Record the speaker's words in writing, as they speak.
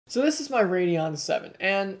So this is my Radeon 7,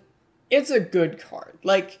 and it's a good card.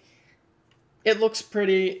 Like, it looks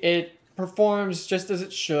pretty, it performs just as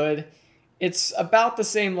it should. It's about the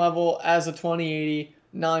same level as a 2080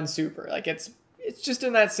 non-super. Like, it's just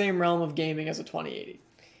in that same realm of gaming as a 2080.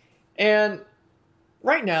 And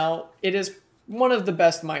right now, it is one of the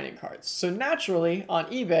best mining cards. So naturally, on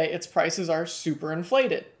eBay, its prices are super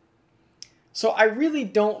inflated. So I really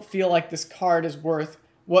don't feel like this card is worth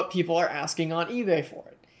what people are asking on eBay for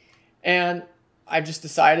it. And I just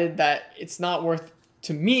decided that it's not worth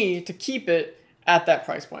to me to keep it at that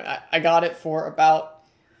price point. I got it for about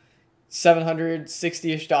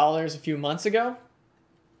 $760-ish a few months ago.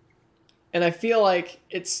 And I feel like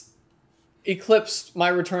it's eclipsed my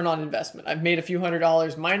return on investment. I've made a few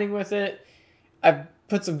 $100s mining with it. I've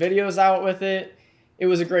put some videos out with it. It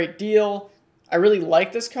was a great deal. I really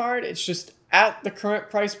like this card. It's just at the current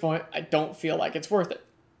price point, I don't feel like it's worth it.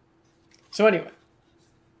 So anyway,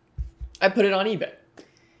 I put it on eBay.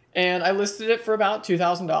 And I listed it for about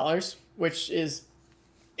 $2,000, which is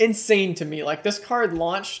insane to me. Like, this card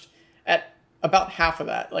launched at about half of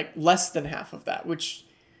that, like less than half of that, which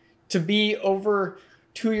to be over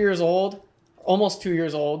 2 years old, almost 2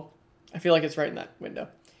 years old, I feel like it's right in that window,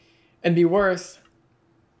 and be worth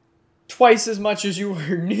twice as much as you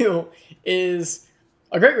were new is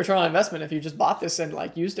a great return on investment if you just bought this and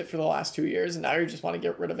like used it for the last 2 years and now you just want to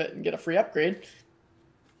get rid of it and get a free upgrade.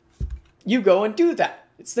 You go and do that.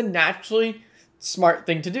 It's the naturally smart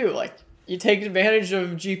thing to do. Like, you take advantage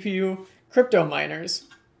of GPU crypto miners.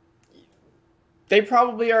 They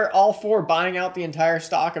probably are all for buying out the entire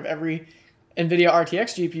stock of every NVIDIA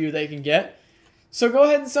RTX GPU they can get. So go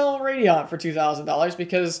ahead and sell a Radeon for $2,000,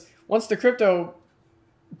 because once the crypto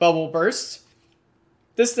bubble bursts,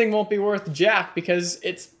 this thing won't be worth jack because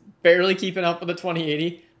it's barely keeping up with the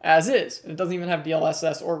 2080 as is. And it doesn't even have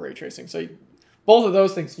DLSS or ray tracing. So both of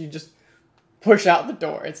those things you just push out the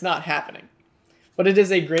door. It's not happening. But it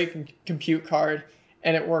is a great compute card,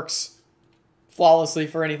 and it works flawlessly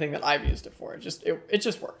for anything that I've used it for. It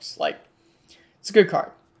just works. Like, it's a good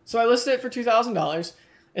card. So I listed it for $2,000.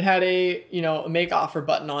 It had a make offer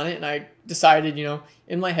button on it, and I decided,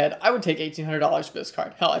 in my head, I would take $1,800 for this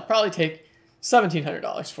card. Hell, I'd probably take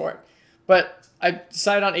 $1,700 for it. But I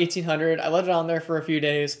decided on $1,800. I let it on there for a few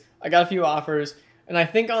days. I got a few offers, and I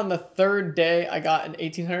think on the third day I got an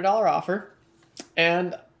 $1,800 offer,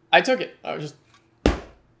 and I took it. I was just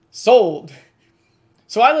sold.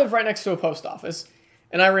 So I live right next to a post office,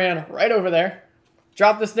 and I ran right over there,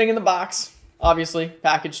 dropped this thing in the box, obviously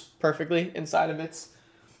packaged perfectly inside of its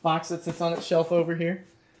box that sits on its shelf over here.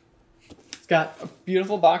 It's got a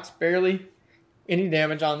beautiful box, barely any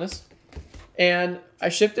damage on this. And I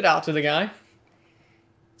shipped it out to the guy.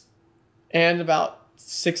 And about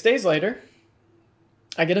 6 days later,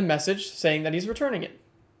 I get a message saying that he's returning it.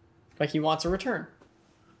 Like, he wants a return.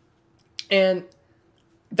 And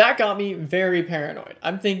that got me very paranoid.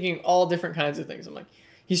 I'm thinking all different kinds of things. I'm like,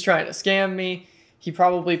 he's trying to scam me. He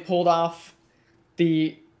probably pulled off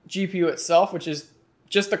the GPU itself, which is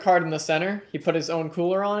just the card in the center. He put his own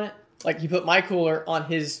cooler on it. Like, he put my cooler on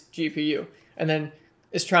his GPU and then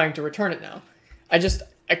is trying to return it now. I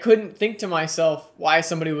couldn't think to myself why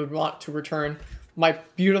somebody would want to return my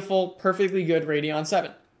beautiful, perfectly good Radeon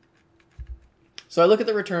 7. So I look at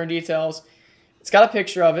the return details. It's got a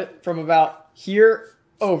picture of it from about here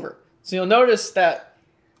over. So you'll notice that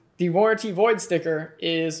the warranty void sticker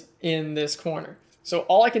is in this corner. So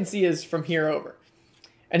all I can see is from here over.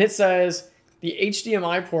 And it says the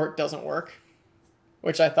HDMI port doesn't work,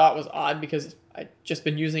 which I thought was odd because I'd just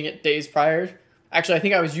been using it days prior. Actually, I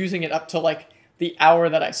think I was using it up to like the hour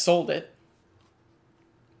that I sold it.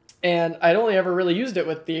 And I'd only ever really used it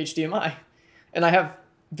with the HDMI. And I have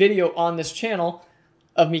video on this channel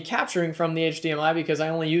of me capturing from the HDMI because I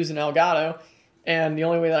only use an Elgato. And the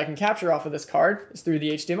only way that I can capture off of this card is through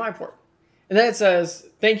the HDMI port. And then it says,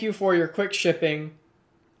 thank you for your quick shipping.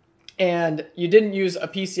 And you didn't use a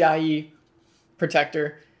PCIe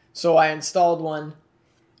protector, so I installed one.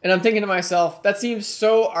 And I'm thinking to myself, that seems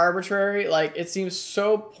so arbitrary. Like, it seems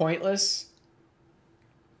so pointless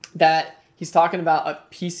that he's talking about a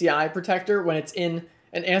PCI protector when it's in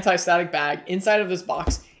an anti-static bag inside of this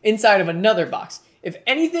box, inside of another box. If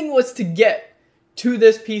anything was to get to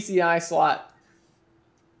this PCI slot,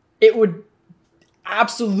 it would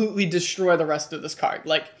absolutely destroy the rest of this card.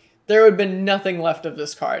 Like, there would have been nothing left of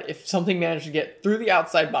this card if something managed to get through the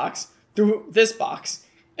outside box, through this box,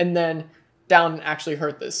 and then down and actually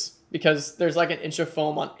hurt this, because there's like an inch of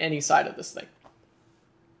foam on any side of this thing.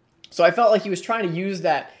 So I felt like he was trying to use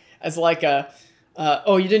that as like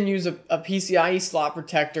oh, you didn't use a PCIe slot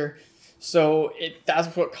protector, So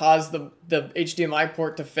that's what caused the HDMI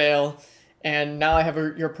port to fail. And now I have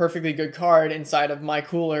your perfectly good card inside of my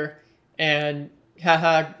cooler, and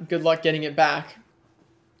haha, good luck getting it back.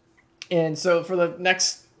 And so for the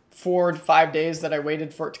next 4 to 5 days that I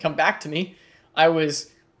waited for it to come back to me, I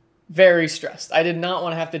was very stressed. I did not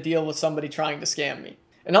want to have to deal with somebody trying to scam me.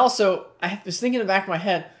 And also, I was thinking in the back of my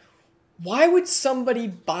head, why would somebody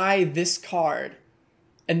buy this card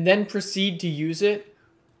and then proceed to use it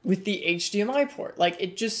with the HDMI port? Like,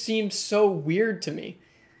 it just seems so weird to me.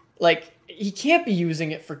 Like, he can't be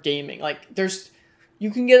using it for gaming. Like,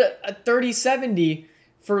 you can get a 3070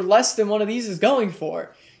 for less than one of these is going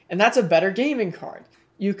for, and that's a better gaming card.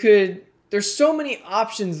 There's so many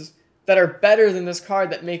options that are better than this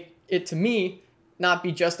card that make it, to me, not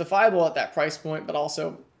be justifiable at that price point, but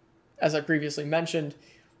also, as I previously mentioned,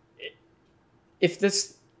 if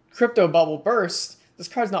this crypto bubble bursts, this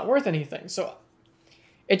card's not worth anything. So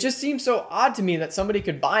it just seems so odd to me that somebody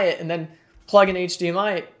could buy it and then plug an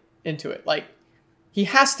HDMI into it. Like, he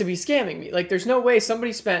has to be scamming me. Like, there's no way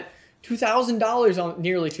somebody spent nearly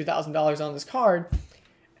 $2,000 on this card,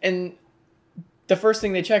 and the first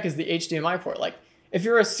thing they check is the HDMI port. Like, if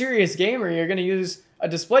you're a serious gamer, you're going to use a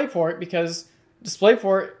DisplayPort, because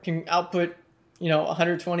DisplayPort can output,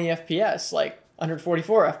 120 FPS, like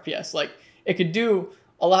 144 FPS. Like, it could do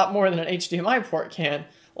a lot more than an HDMI port can,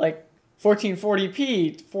 like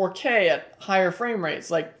 1440p, 4K at higher frame rates.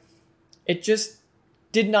 Like, it just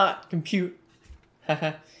did not compute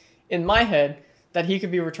in my head that he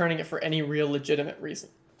could be returning it for any real legitimate reason.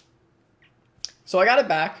 So I got it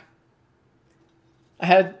back. I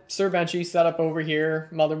had Sir Benchy set up over here,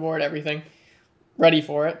 motherboard, everything, ready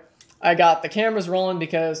for it. I got the cameras rolling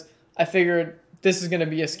because I figured this is going to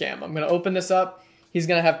be a scam. I'm going to open this up. He's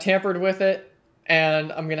going to have tampered with it,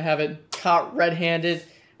 and I'm going to have it caught red-handed,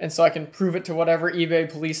 and so I can prove it to whatever eBay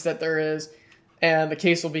police that there is, and the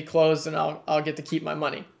case will be closed, and I'll get to keep my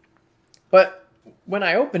money. But when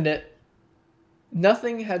I opened it,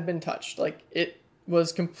 nothing had been touched. Like, it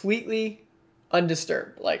was completely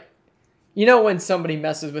undisturbed. Like, when somebody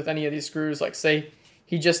messes with any of these screws, like, say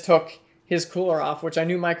he just took his cooler off, which I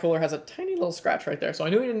knew my cooler has a tiny little scratch right there, so I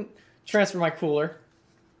knew he didn't transfer my cooler.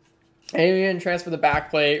 And he didn't transfer the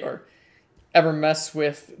backplate or ever mess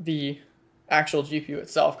with the actual GPU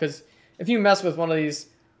itself, because if you mess with one of these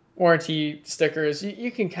warranty stickers,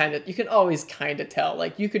 you can always kind of tell.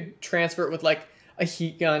 Like, you could transfer it with like a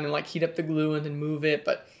heat gun and like heat up the glue and then move it,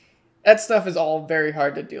 but that stuff is all very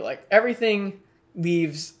hard to do. Like, everything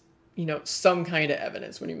leaves some kind of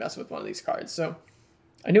evidence when you mess with one of these cards. So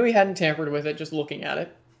I knew he hadn't tampered with it just looking at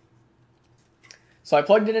it. So I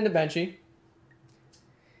plugged it into Benchy,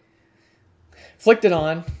 flicked it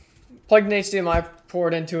on, plugged an HDMI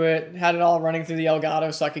port into it, had it all running through the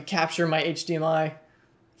Elgato so I could capture my HDMI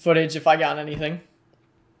footage if I got anything.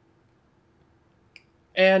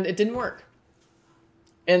 And it didn't work.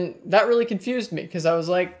 And that really confused me, because I was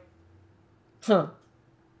like,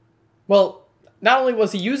 well, not only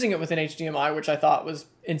was he using it with an HDMI, which I thought was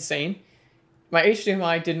insane, my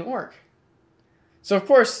HDMI didn't work. So, of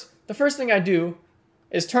course, the first thing I do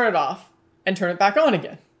is turn it off and turn it back on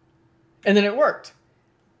again. And then it worked.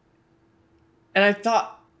 And I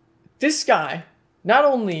thought, this guy, not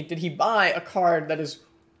only did he buy a card that is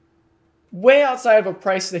way outside of a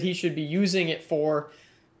price that he should be using it for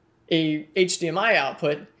a HDMI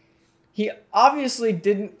output, he obviously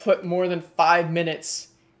didn't put more than 5 minutes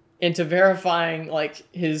into verifying like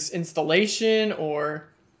his installation or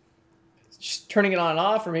just turning it on and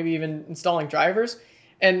off, or maybe even installing drivers.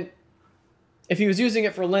 And if he was using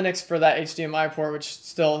it for Linux for that HDMI port, which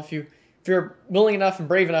still, if you're willing enough and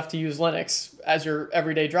brave enough to use Linux as your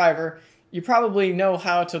everyday driver, you probably know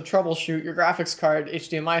how to troubleshoot your graphics card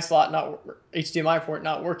HDMI port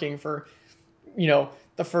not working for,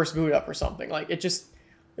 the first boot up or something. Like, it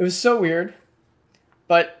was so weird.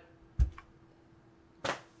 But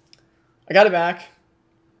I got it back.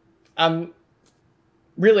 I'm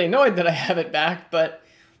really annoyed that I have it back, but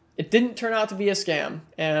it didn't turn out to be a scam,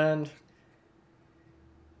 and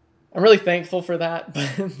I'm really thankful for that.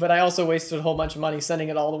 But I also wasted a whole bunch of money sending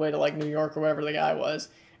it all the way to like New York or wherever the guy was,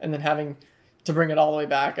 and then having to bring it all the way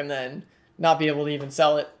back and then not be able to even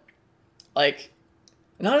sell it. Like,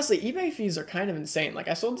 and honestly, eBay fees are kind of insane. Like,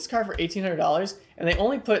 I sold this car for $1,800, and they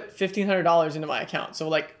only put $1,500 into my account. So,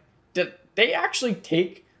 like, did they actually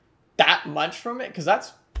take that much from it? Because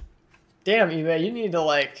that's, damn, eBay, you need to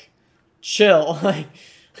like chill. Like,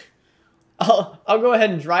 I'll go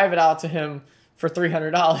ahead and drive it out to him for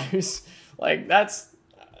 $300. Like, that's,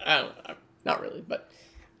 I don't know, not really, but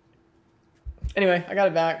anyway, I got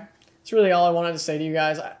it back. It's really all I wanted to say to you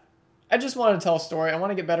guys. I just want to tell a story. I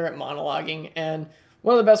want to get better at monologuing, and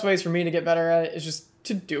one of the best ways for me to get better at it is just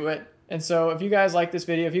to do it. And so if you guys like this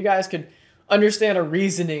video, if you guys could understand a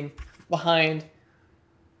reasoning behind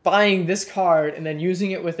buying this card and then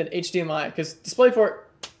using it with an HDMI, because DisplayPort,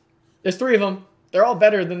 there's 3 of them. They're all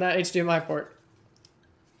better than that HDMI port.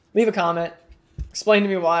 Leave a comment. Explain to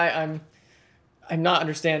me why I'm not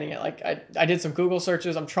understanding it. Like I did some Google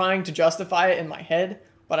searches. I'm trying to justify it in my head,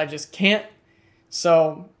 but I just can't.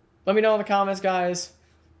 So let me know in the comments, guys.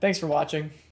 Thanks for watching.